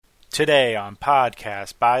Today on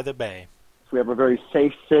Podcast by the Bay. We have a very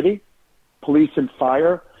safe city, police and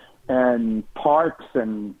fire, and parks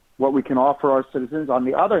and what we can offer our citizens. On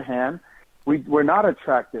the other hand, we're not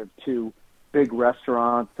attractive to big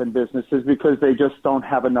restaurants and businesses because they just don't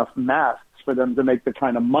have enough masks for them to make the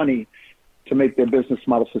kind of money to make their business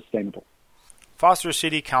model sustainable. Foster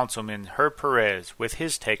City Councilman Herb Perez with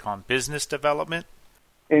his take on business development.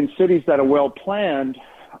 In cities that are well planned,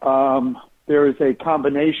 there is a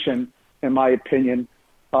combination, in my opinion,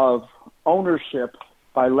 of ownership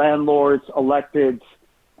by landlords, electeds,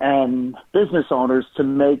 and business owners to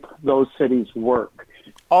make those cities work.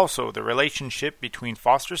 Also, the relationship between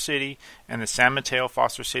Foster City and the San Mateo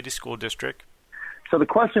Foster City School District. So the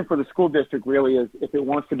question for the school district really is if it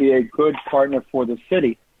wants to be a good partner for the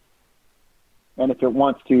city and if it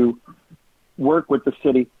wants to work with the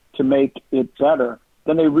city to make it better,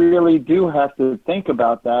 then they really do have to think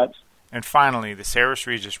about that. And finally, the Saris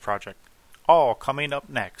Regis Project. All coming up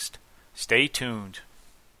next. Stay tuned.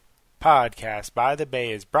 Podcast by the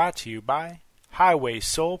Bay is brought to you by Highway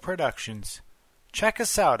Soul Productions. Check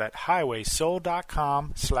us out at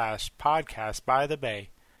highwaysoul.com/podcastbythebay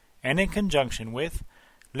and in conjunction with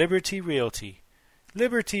Liberty Realty.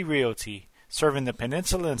 Liberty Realty, serving the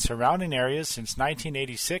peninsula and surrounding areas since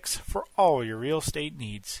 1986 for all your real estate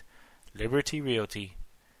needs. Liberty Realty.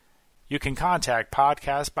 You can contact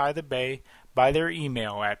Podcast by the Bay by their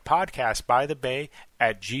email at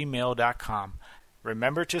podcastbythebay@gmail.com.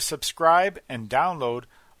 Remember to subscribe and download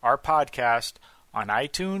our podcast on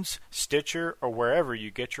iTunes, Stitcher, or wherever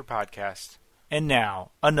you get your podcasts. And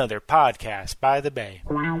now, another Podcast by the Bay.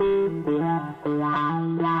 It's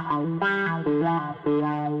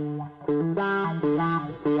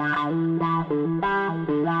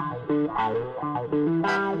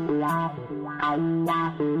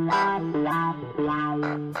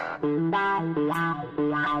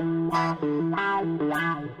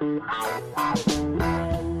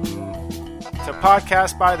a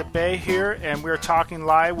Podcast by the Bay here, and we're talking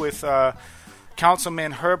live with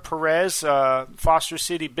Councilman Herb Perez, Foster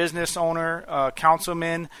City business owner,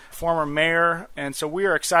 councilman, former mayor, and so we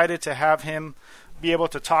are excited to have him be able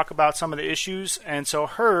to talk about some of the issues. And so,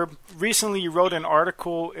 Herb, recently you wrote an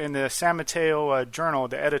article in the San Mateo Journal,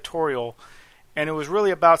 the editorial, and it was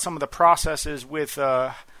really about some of the processes with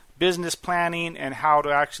business planning and how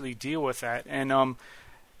to actually deal with that. And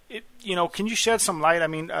can you shed some light? I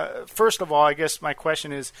mean, first of all, I guess my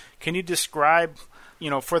question is, can you describe,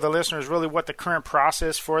 for the listeners, really what the current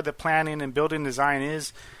process for the planning and building design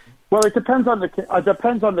is? Well, it depends on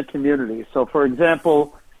the community. So, for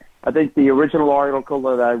example, I think the original article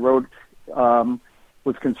that I wrote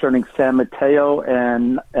was concerning San Mateo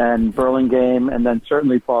and Burlingame, and then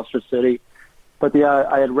certainly Foster City. But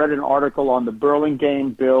I had read an article on the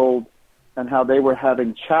Burlingame build and how they were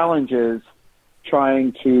having challenges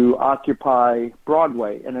trying to occupy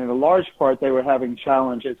Broadway. And in a large part, they were having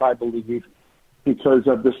challenges, I believe, because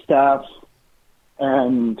of the staff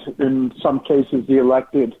and, in some cases, the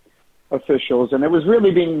elected officials. And it was really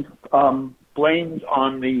being blamed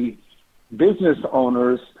on the business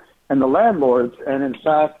owners and the landlords. And, in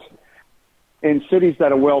fact, in cities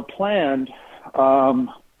that are well planned,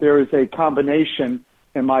 there is a combination,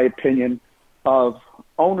 in my opinion, of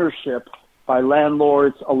ownership by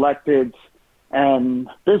landlords, electeds, and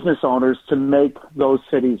business owners to make those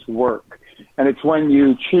cities work. And it's when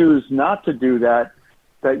you choose not to do that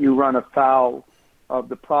that you run afoul of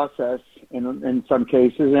the process in some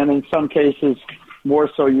cases, and in some cases more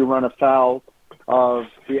so you run afoul of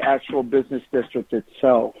the actual business district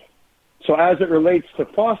itself. So as it relates to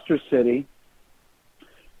Foster City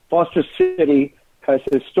has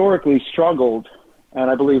historically struggled,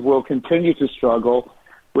 and I believe will continue to struggle,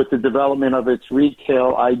 with the development of its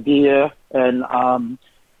retail idea and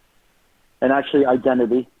actually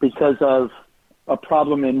identity, because of a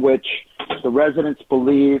problem in which the residents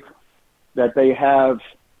believe that they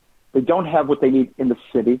don't have what they need in the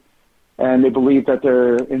city, and they believe that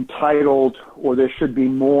they're entitled, or there should be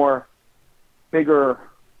more bigger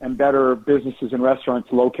and better businesses and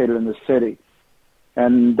restaurants located in the city.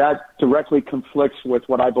 And that directly conflicts with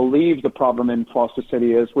what I believe the problem in Foster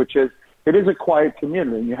City is, which is it is a quiet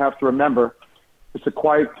community. And you have to remember, it's a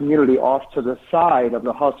quiet community off to the side of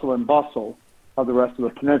the hustle and bustle of the rest of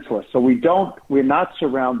the peninsula. So we're not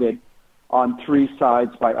surrounded on three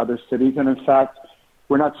sides by other cities. And in fact,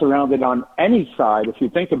 we're not surrounded on any side, if you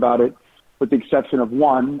think about it, with the exception of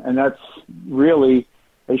one, and that's really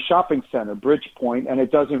a shopping center, Bridgepoint, and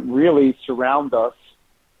it doesn't really surround us.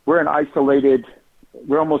 We're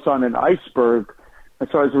almost on an iceberg. And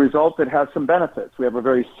so as a result, it has some benefits. We have a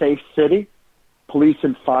very safe city, police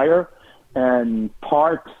and fire, and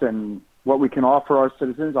parks and what we can offer our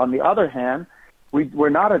citizens. On the other hand, we're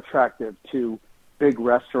not attractive to big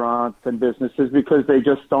restaurants and businesses because they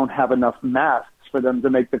just don't have enough mass for them to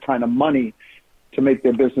make the kind of money to make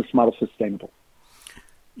their business model sustainable.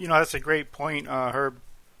 You know, that's a great point, Herb.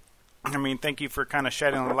 I mean, thank you for kind of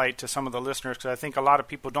shedding the light to some of the listeners, because I think a lot of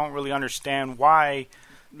people don't really understand why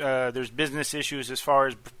there's business issues as far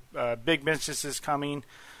as big businesses coming.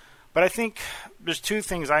 But I think there's two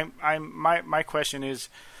things. My question is,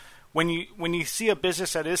 when you see a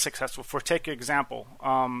business that is successful, for take an example,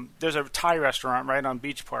 there's a Thai restaurant right on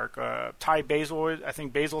Beach Park, Thai Basil, I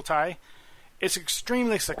think Basil Thai. It's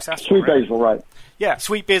extremely successful. Sweet Basil, right? Yeah,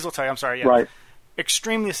 Sweet Basil Thai. I'm sorry. Yeah. Right.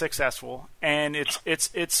 Extremely successful, and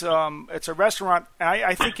it's a restaurant. And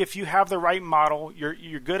I think if you have the right model,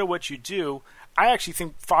 you're good at what you do. I actually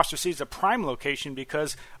think Foster City is a prime location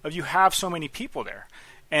because of you have so many people there,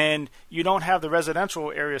 and you don't have the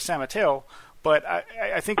residential area of San Mateo. But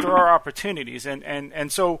I think there are opportunities,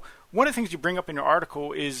 and so one of the things you bring up in your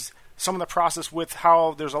article is some of the process with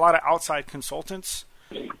how there's a lot of outside consultants,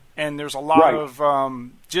 and there's a lot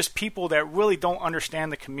of just people that really don't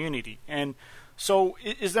understand the community. And so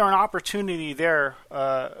is there an opportunity there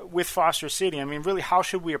with Foster City? I mean, really, how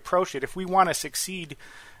should we approach it if we want to succeed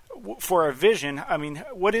for a vision? I mean,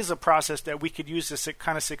 what is a process that we could use to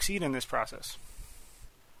kind of succeed in this process?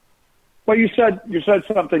 Well, you said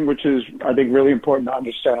something which is, I think, really important to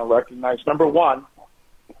understand and recognize. Number one,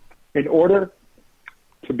 in order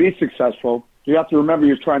to be successful, you have to remember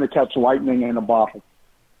you're trying to catch lightning in a bottle.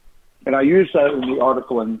 And I use that in the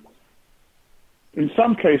article. And in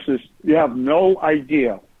some cases, you have no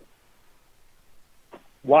idea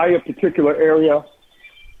why a particular area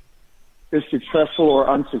is successful or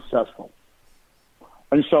unsuccessful.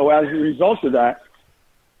 And so as a result of that,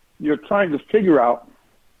 you're trying to figure out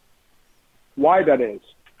why that is.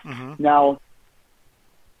 Mm-hmm. Now,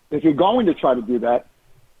 if you're going to try to do that,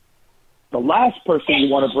 the last person you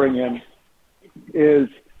want to bring in is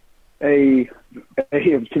a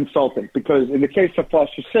consultant, because in the case of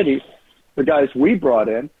Foster City, the guys we brought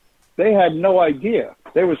in, they had no idea.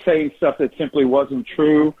 They were saying stuff that simply wasn't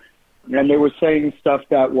true, and they were saying stuff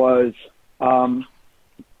that was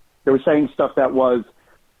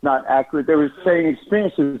not accurate. They were saying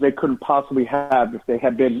experiences they couldn't possibly have if they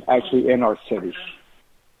had been actually in our city.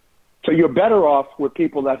 So you're better off with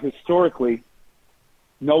people that historically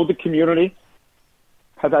know the community,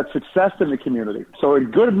 have had success in the community. So a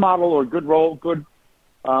good model or good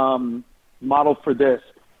model for this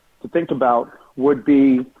to think about would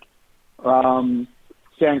be San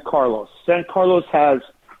Carlos. San Carlos has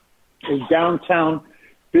a downtown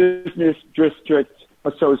business district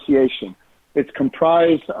association. It's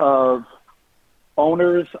comprised of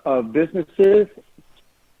owners of businesses,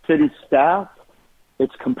 city staff.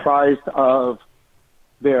 It's comprised of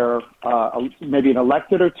their maybe an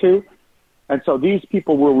elected or two. And so these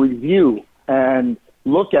people will review and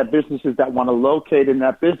look at businesses that want to locate in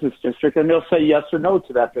that business district, and they'll say yes or no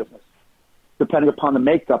to that business, depending upon the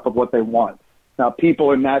makeup of what they want. Now, people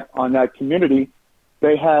on that community,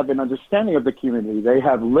 they have an understanding of the community. They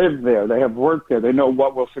have lived there. They have worked there. They know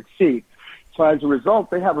what will succeed. So as a result,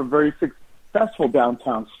 they have a very successful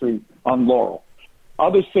downtown street on Laurel.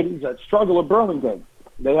 Other cities that struggle are Burlingame.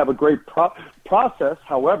 They have a great process.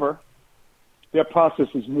 However, their process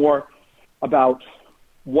is more about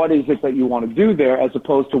what is it that you want to do there as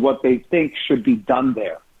opposed to what they think should be done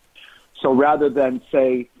there. So rather than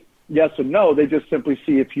say yes or no, they just simply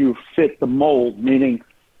see if you fit the mold, meaning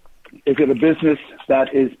is it a business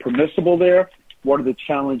that is permissible there? What are the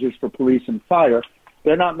challenges for police and fire?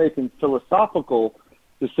 They're not making philosophical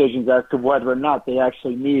decisions as to whether or not they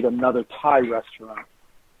actually need another Thai restaurant.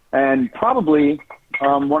 And probably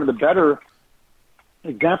one of the better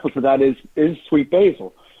examples of that is Sweet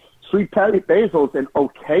Basil. Sweet Basil is an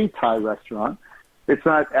okay Thai restaurant. It's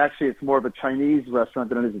not actually; it's more of a Chinese restaurant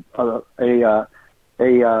than it is a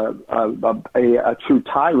true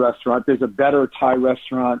Thai restaurant. There's a better Thai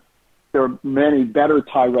restaurant. There are many better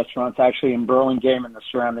Thai restaurants actually in Burlingame and the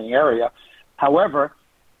surrounding area. However,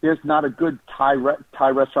 there's not a good Thai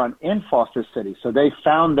restaurant in Foster City, so they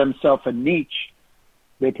found themselves a niche.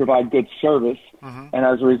 They provide good service, and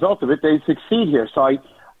as a result of it, they succeed here. So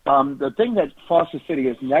the thing that Foster City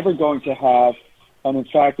is never going to have, and in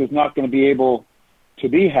fact is not going to be able to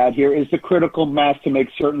be had here, is the critical mass to make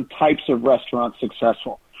certain types of restaurants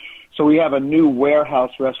successful. So we have a new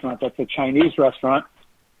warehouse restaurant that's a Chinese restaurant,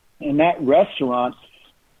 and that restaurant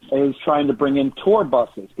is trying to bring in tour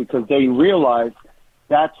buses because they realize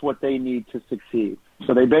that's what they need to succeed.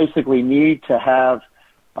 So they basically need to have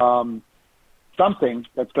something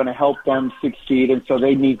that's going to help them succeed, and so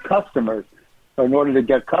they need customers. So in order to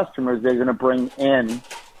get customers, they're going to bring in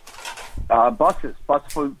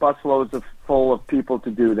busloads full of people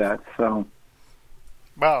to do that. So,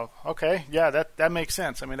 wow, okay, yeah, that makes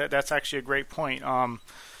sense. I mean, that's actually a great point.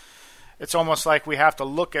 It's almost like we have to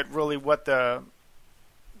look at really what the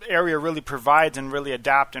area really provides and really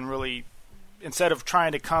adapt and really, instead of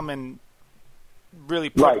trying to come and really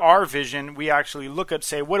put our vision, we actually look at,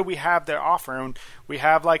 say, what do we have to offer? And we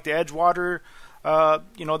have like the Edgewater,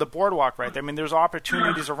 the boardwalk right there. I mean, there's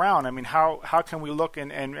opportunities around. I mean, how can we look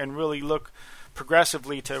and really look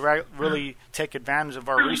progressively to really take advantage of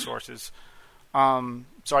our resources?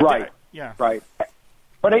 So I think, yeah. Right.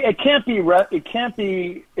 But it can't be.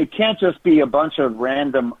 It can't just be a bunch of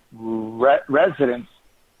random residents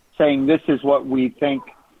saying this is what we think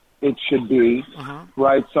it should be,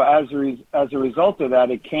 right? So as a result of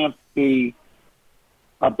that, it can't be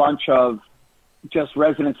a bunch of just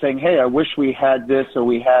residents saying, "Hey, I wish we had this or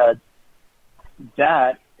we had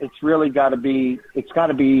that." It's really got to be. It's got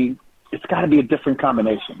to be a different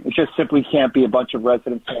combination. It just simply can't be a bunch of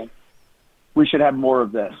residents saying, we should have more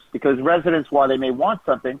of this, because residents, while they may want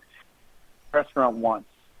something, the restaurant once.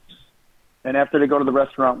 And after they go to the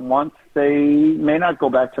restaurant once, they may not go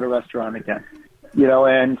back to the restaurant again.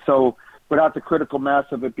 And so without the critical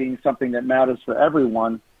mass of it being something that matters for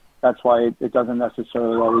everyone, that's why it doesn't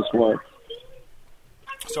necessarily always work.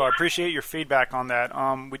 So I appreciate your feedback on that.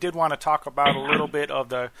 We did want to talk about a little bit of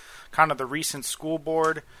the kind of the recent school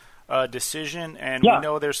board decision, and we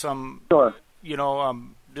know there's some,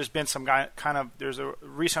 there's been some there's a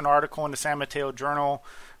recent article in the San Mateo Journal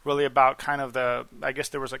really about kind of I guess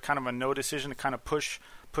there was a kind of a no decision to kind of push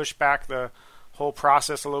back the whole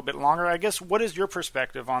process a little bit longer. I guess, what is your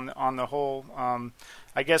perspective on the whole,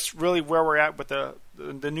 I guess really where we're at with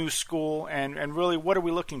the new school and really what are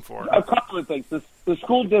we looking for? A couple of things. The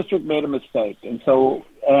school district made a mistake.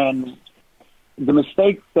 And the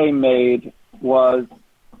mistake they made was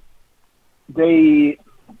they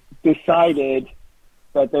decided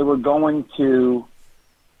that they were going to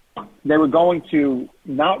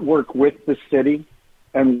not work with the city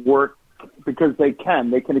and work, because they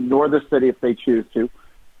can ignore the city if they choose to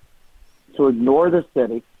ignore the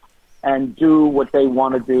city and do what they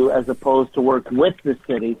want to do, as opposed to work with the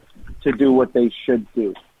city to do what they should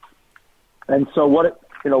do. And so what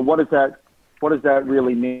does that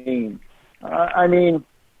really mean? I mean,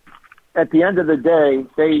 at the end of the day,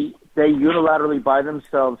 they unilaterally by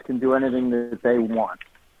themselves can do anything that they want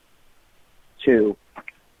to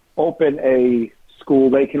open a school.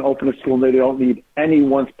 They can open a school. They don't need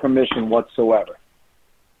anyone's permission whatsoever.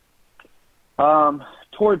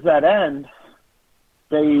 Towards that end,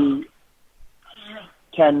 they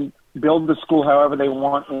can build the school however they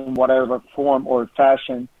want, in whatever form or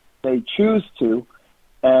fashion they choose to.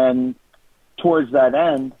 And towards that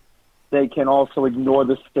end, they can also ignore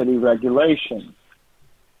the city regulations.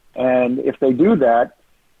 And if they do that,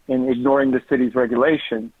 in ignoring the city's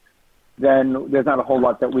regulation, then there's not a whole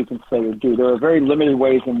lot that we can say or do. There are very limited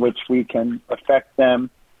ways in which we can affect them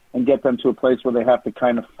and get them to a place where they have to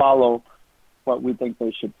kind of follow what we think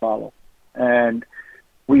they should follow. And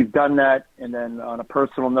we've done that. And then on a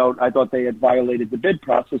personal note, I thought they had violated the bid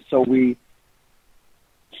process, so we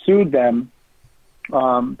sued them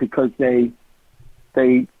because they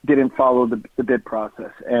didn't follow the bid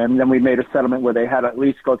process. And then we made a settlement where they had to at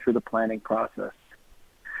least go through the planning process.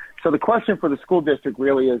 So the question for the school district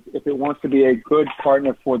really is, if it wants to be a good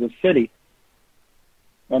partner for the city,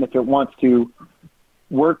 and if it wants to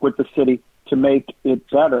work with the city to make it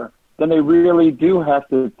better, then they really do have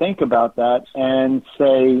to think about that and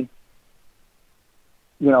say,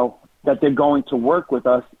 that they're going to work with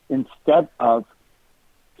us instead of.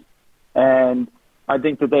 And I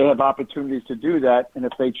think that they have opportunities to do that. And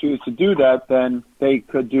if they choose to do that, then they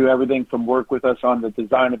could do everything from work with us on the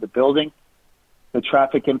design of the building, the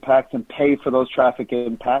traffic impacts, and pay for those traffic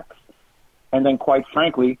impacts. And then, quite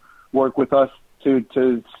frankly, work with us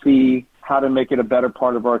to see how to make it a better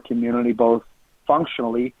part of our community, both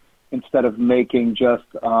functionally, instead of making just,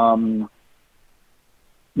 a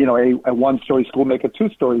one-story school, make a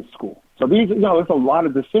two-story school. So these, there's a lot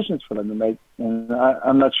of decisions for them to make, and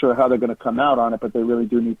I'm not sure how they're going to come out on it, but they really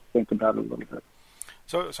do need to think about it a little bit.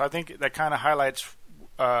 So I think that kind of highlights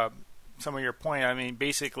some of your point. I mean,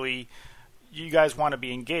 basically, you guys want to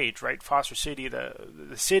be engaged, right? Foster City, the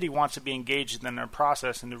city wants to be engaged in their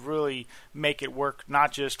process and to really make it work,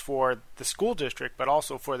 not just for the school district, but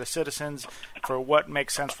also for the citizens, for what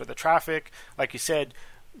makes sense for the traffic. Like you said,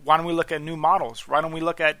 why don't we look at new models? Why don't we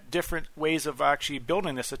look at different ways of actually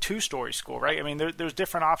building this, a 2-story school, right? I mean, there's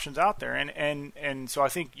different options out there. And so I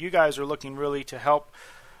think you guys are looking really to help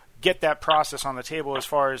get that process on the table as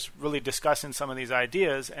far as really discussing some of these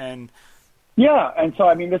ideas. And yeah, and so,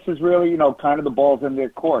 I mean, this is really, kind of the ball's in their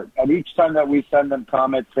court. And each time that we send them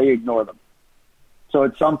comments, they ignore them. So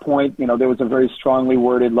at some point, there was a very strongly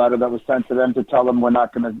worded letter that was sent to them to tell them we're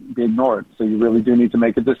not going to be ignored. So you really do need to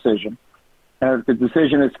make a decision. And if the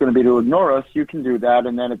decision is going to be to ignore us, you can do that.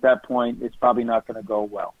 And then at that point, it's probably not going to go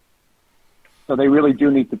well. So they really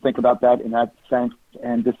do need to think about that in that sense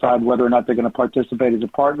and decide whether or not they're going to participate as a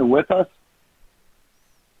partner with us,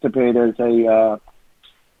 participate as a,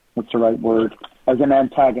 what's the right word, as an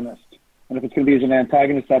antagonist. And if it's going to be as an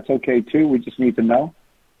antagonist, that's okay too. We just need to know.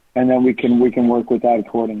 And then we can work with that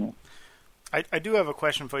accordingly. I do have a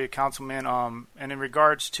question for you, Councilman. And in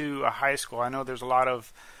regards to a high school, I know there's a lot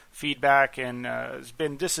of feedback, and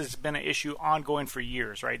this has been an issue ongoing for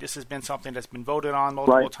years, right? This has been something that's been voted on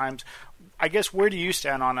multiple times. I guess, where do you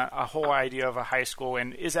stand on a whole idea of a high school,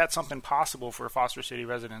 and is that something possible for Foster City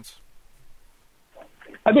residents?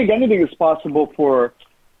 I think anything is possible for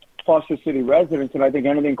Foster City residents, and I think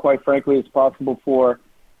anything, quite frankly, is possible for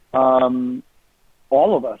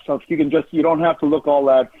all of us. So if you don't have to look all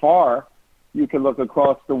that far. You can look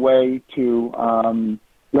across the way to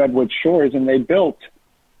Redwood Shores, and they built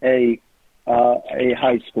a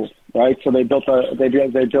high school, right? So they built what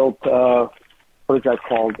is that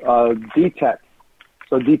called? DTEC.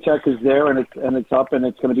 So DTEC is there, and it's up, and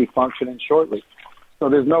it's going to be functioning shortly. So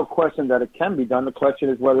there's no question that it can be done. The question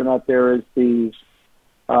is whether or not there is the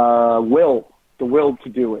will to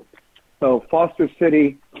do it. So Foster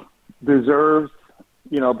City deserves,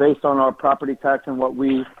 based on our property tax and what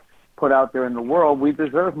we put out there in the world, we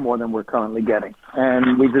deserve more than we're currently getting,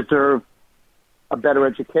 and we deserve a better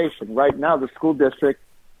education. Right now, the school district,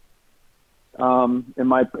 in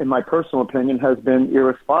my personal opinion, has been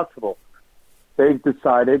irresponsible. They've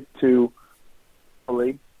decided to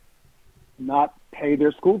not pay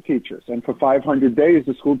their school teachers, and for 500 days,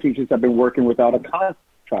 the school teachers have been working without a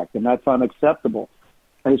contract, and that's unacceptable.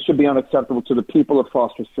 And it should be unacceptable to the people of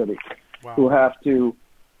Foster City, who have to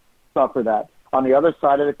suffer that. On the other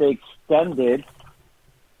side of it, they extended,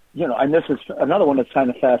 and this is another one that's kind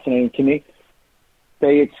of fascinating to me,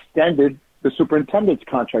 they extended the superintendent's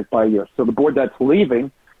contract by a year. So the board that's leaving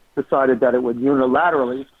decided that it would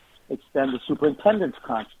unilaterally extend the superintendent's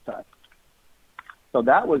contract. So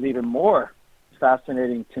that was even more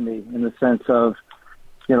fascinating to me in the sense of,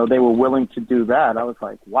 they were willing to do that. I was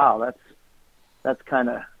like, wow, that's kind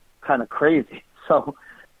of crazy. So,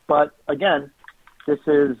 but again, this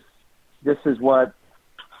is what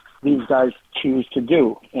these guys choose to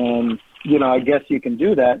do. And, I guess you can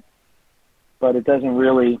do that, but it doesn't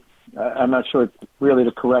really, I'm not sure it's really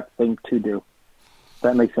the correct thing to do. If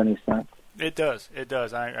that makes any sense. It does.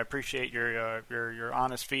 I appreciate your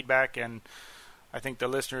honest feedback, and I think the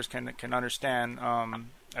listeners can understand.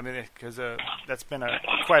 Because that's been a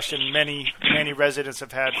question many residents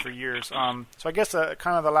have had for years. So I guess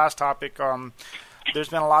kind of the last topic, there's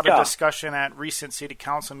been a lot of discussion at recent city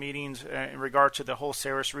council meetings in regard to the whole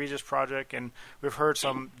Ceres Regis project, and we've heard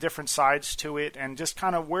some different sides to it, and just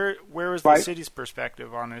kind of where is the city's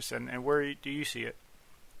perspective on this, and where do you see it?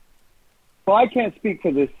 Well, I can't speak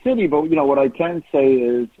for the city, but what I can say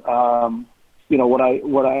is, what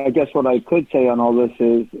I could say on all this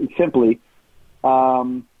is simply, at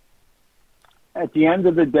the end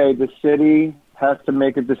of the day, the city has to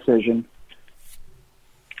make a decision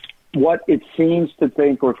what it seems to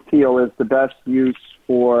think or feel is the best use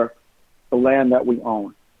for the land that we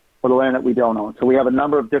own, or the land that we don't own. So we have a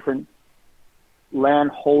number of different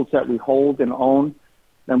land holds that we hold and own,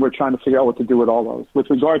 and we're trying to figure out what to do with all those. With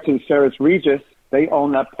regard to Ceres Regis, they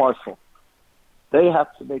own that parcel. They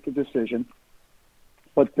have to make a decision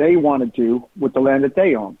what they want to do with the land that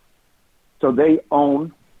they own. So they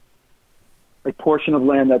own a portion of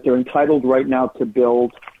land that they're entitled right now to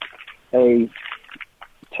build a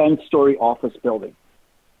 10-story office building.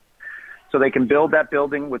 So they can build that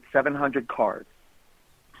building with 700 cars.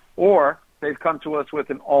 Or they've come to us with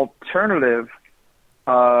an alternative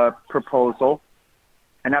proposal,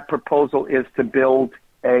 and that proposal is to build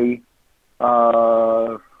a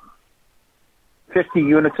 50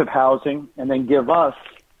 units of housing and then give us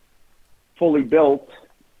fully built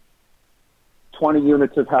 20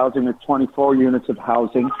 units of housing or 24 units of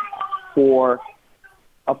housing for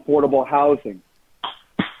affordable housing.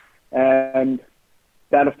 And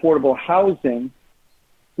that affordable housing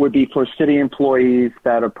would be for city employees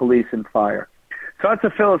that are police and fire. So that's a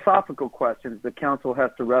philosophical question the council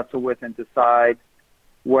has to wrestle with and decide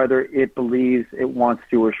whether it believes it wants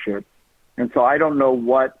to or should. And so I don't know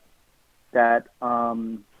what the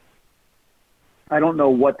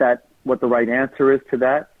right answer is to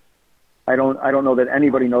that. I don't know that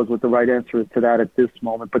anybody knows what the right answer is to that at this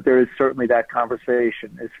moment, but there is certainly that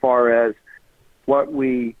conversation as far as what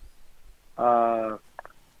we do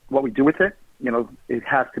with it. It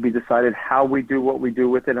has to be decided how we do what we do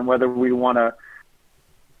with it and whether we want to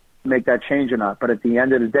make that change or not. But at the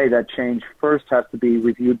end of the day, that change first has to be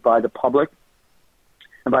reviewed by the public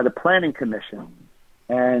and by the Planning Commission.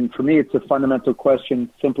 And for me, it's a fundamental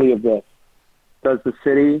question simply of this. Does the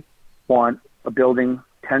city want a building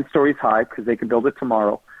 10 stories high, because they can build it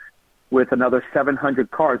tomorrow, with another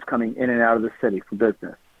 700 cars coming in and out of the city for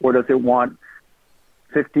business? Or does it want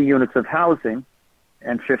 50 units of housing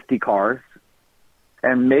and 50 cars,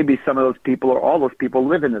 and maybe some of those people or all those people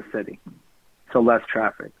live in the city, so less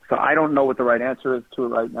traffic? So I don't know what the right answer is to it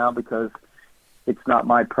right now because it's not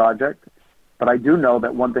my project. But I do know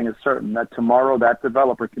that one thing is certain, that tomorrow that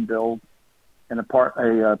developer can build an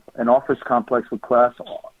office complex with Class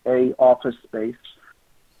A office space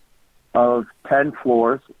of 10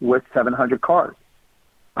 floors with 700 cars.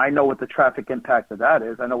 I know what the traffic impact of that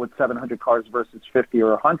is. I know what 700 cars versus 50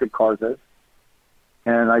 or 100 cars is.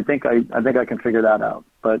 And I think I can figure that out.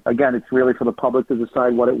 But again, it's really for the public to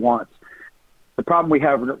decide what it wants. The problem we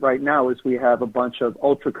have right now is we have a bunch of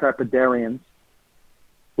ultra-crepidarians,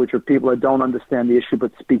 which are people that don't understand the issue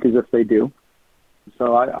but speak as if they do.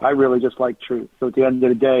 So I really just like truth. So at the end of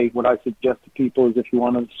the day, what I suggest to people is, if you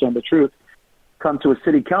want to understand the truth, come to a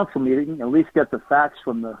city council meeting, at least get the facts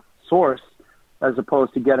from the source, as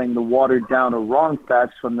opposed to getting the watered down or wrong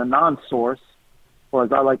facts from the non-source, or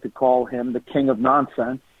as I like to call him, the king of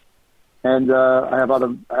nonsense. And I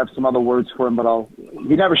have some other words for him, but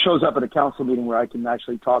he never shows up at a council meeting where I can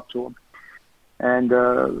actually talk to him. And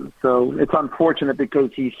so it's unfortunate because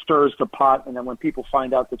he stirs the pot, and then when people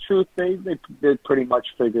find out the truth, they pretty much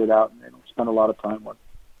figure it out, and they don't spend a lot of time with it.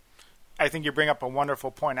 I think you bring up a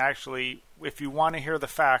wonderful point. Actually, if you want to hear the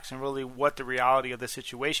facts and really what the reality of the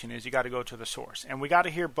situation is, you got to go to the source. And we got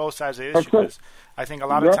to hear both sides of the issue, because I think a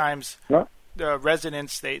lot of times the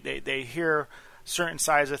residents, they hear certain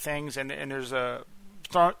sides of things, and there's I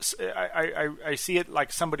see it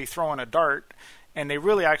like somebody throwing a dart, and they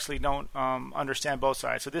really actually don't understand both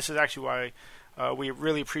sides. So this is actually why we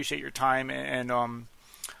really appreciate your time and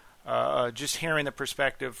just hearing the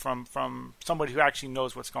perspective from somebody who actually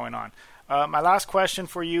knows what's going on. My last question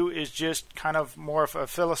for you is just kind of more of a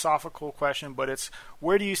philosophical question, but it's,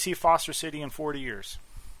 where do you see Foster City in 40 years?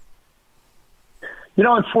 In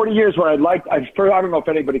 40 years, what I'd like, I don't know if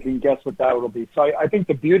anybody can guess what that will be. So I think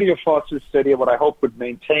the beauty of Foster City, and what I hope would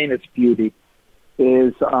maintain its beauty,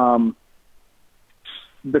 is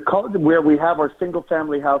where we have our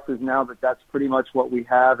single-family houses now, that's pretty much what we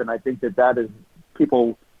have, and I think that is,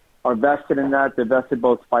 people are vested in that. They're vested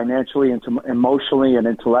both financially and emotionally and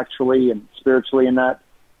intellectually and spiritually in that.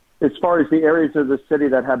 As far as the areas of the city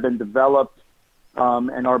that have been developed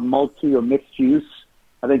and are multi or mixed use,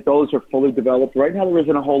 I think those are fully developed. Right now there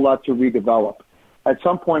isn't a whole lot to redevelop. At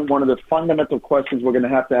some point, one of the fundamental questions we're going to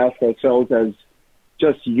have to ask ourselves as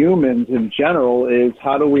just humans in general is,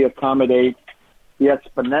 how do we accommodate the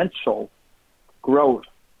exponential growth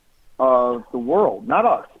of the world? Not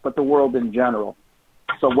us, but the world in general.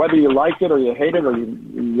 So whether you like it or you hate it or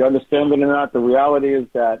you understand it or not, the reality is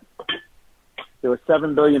that there are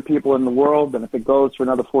 7 billion people in the world, and if it goes for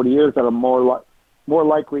another 40 years, that are more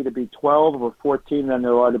likely to be 12 or 14 than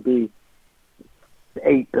there are to be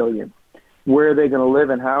 8 billion. Where are they going to live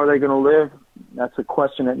and how are they going to live? That's a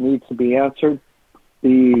question that needs to be answered.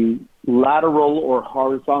 The lateral or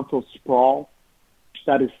horizontal sprawl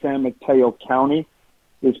that is San Mateo County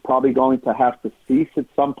is probably going to have to cease at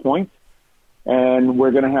some point, and we're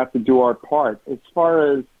going to have to do our part. As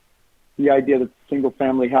far as the idea that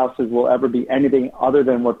single-family houses will ever be anything other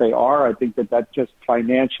than what they are, I think that just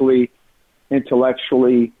financially,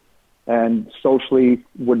 intellectually, and socially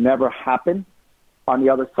would never happen. On the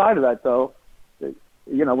other side of that, though,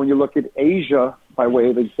 when you look at Asia, by way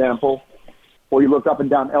of example, or you look up and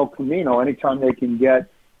down El Camino, anytime they can get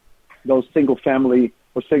those single-family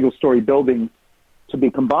or single-story buildings to be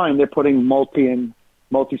combined, they're putting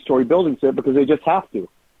multi-story buildings there because they just have to.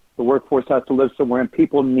 The workforce has to live somewhere, and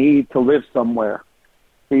people need to live somewhere.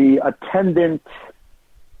 The attendant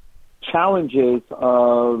challenges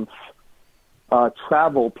of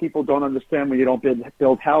travel, people don't understand when you don't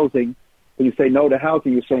build housing. When you say no to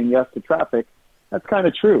housing, you're saying yes to traffic. That's kind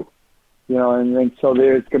of true. And so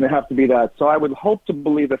there's going to have to be that. So I would hope to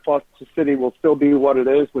believe that Foster City will still be what it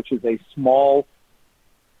is, which is a small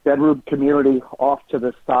bedroom community off to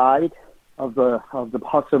the side of the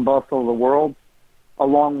hustle and bustle of the world.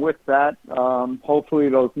 Along with that, hopefully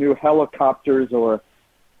those new helicopters will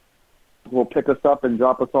pick us up and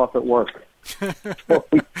drop us off at work. So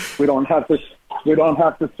we don't have to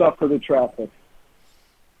suffer the traffic.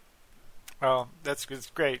 Well, that's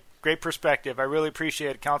great. Great perspective. I really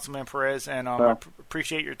appreciate it, Councilman Perez, and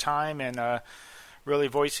appreciate your time and really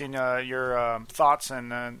voicing your thoughts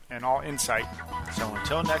and all insight. So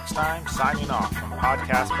until next time, signing off from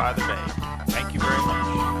Podcast by the Bay. Thank you very much.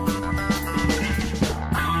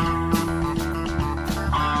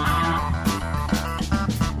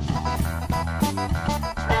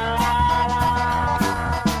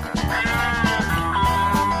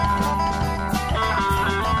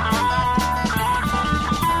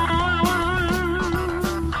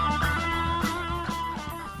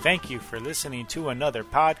 Thank you for listening to another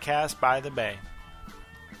Podcast by the Bay.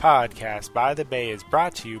 Podcast by the Bay is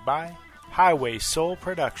brought to you by Highway Soul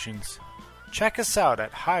Productions. Check us out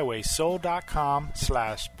at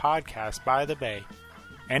highwaysoul.com/podcast by the Bay,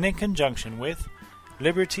 and in conjunction with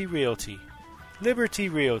Liberty Realty. Liberty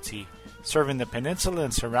Realty, serving the peninsula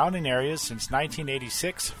and surrounding areas since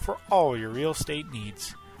 1986 for all your real estate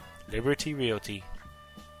needs. Liberty Realty.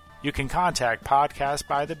 You can contact Podcast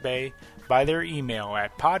by the Bay by their email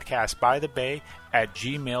at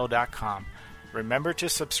podcastbythebay@gmail.com. Remember to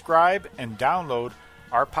subscribe and download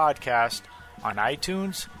our podcast on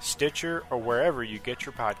iTunes, Stitcher, or wherever you get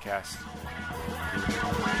your podcasts.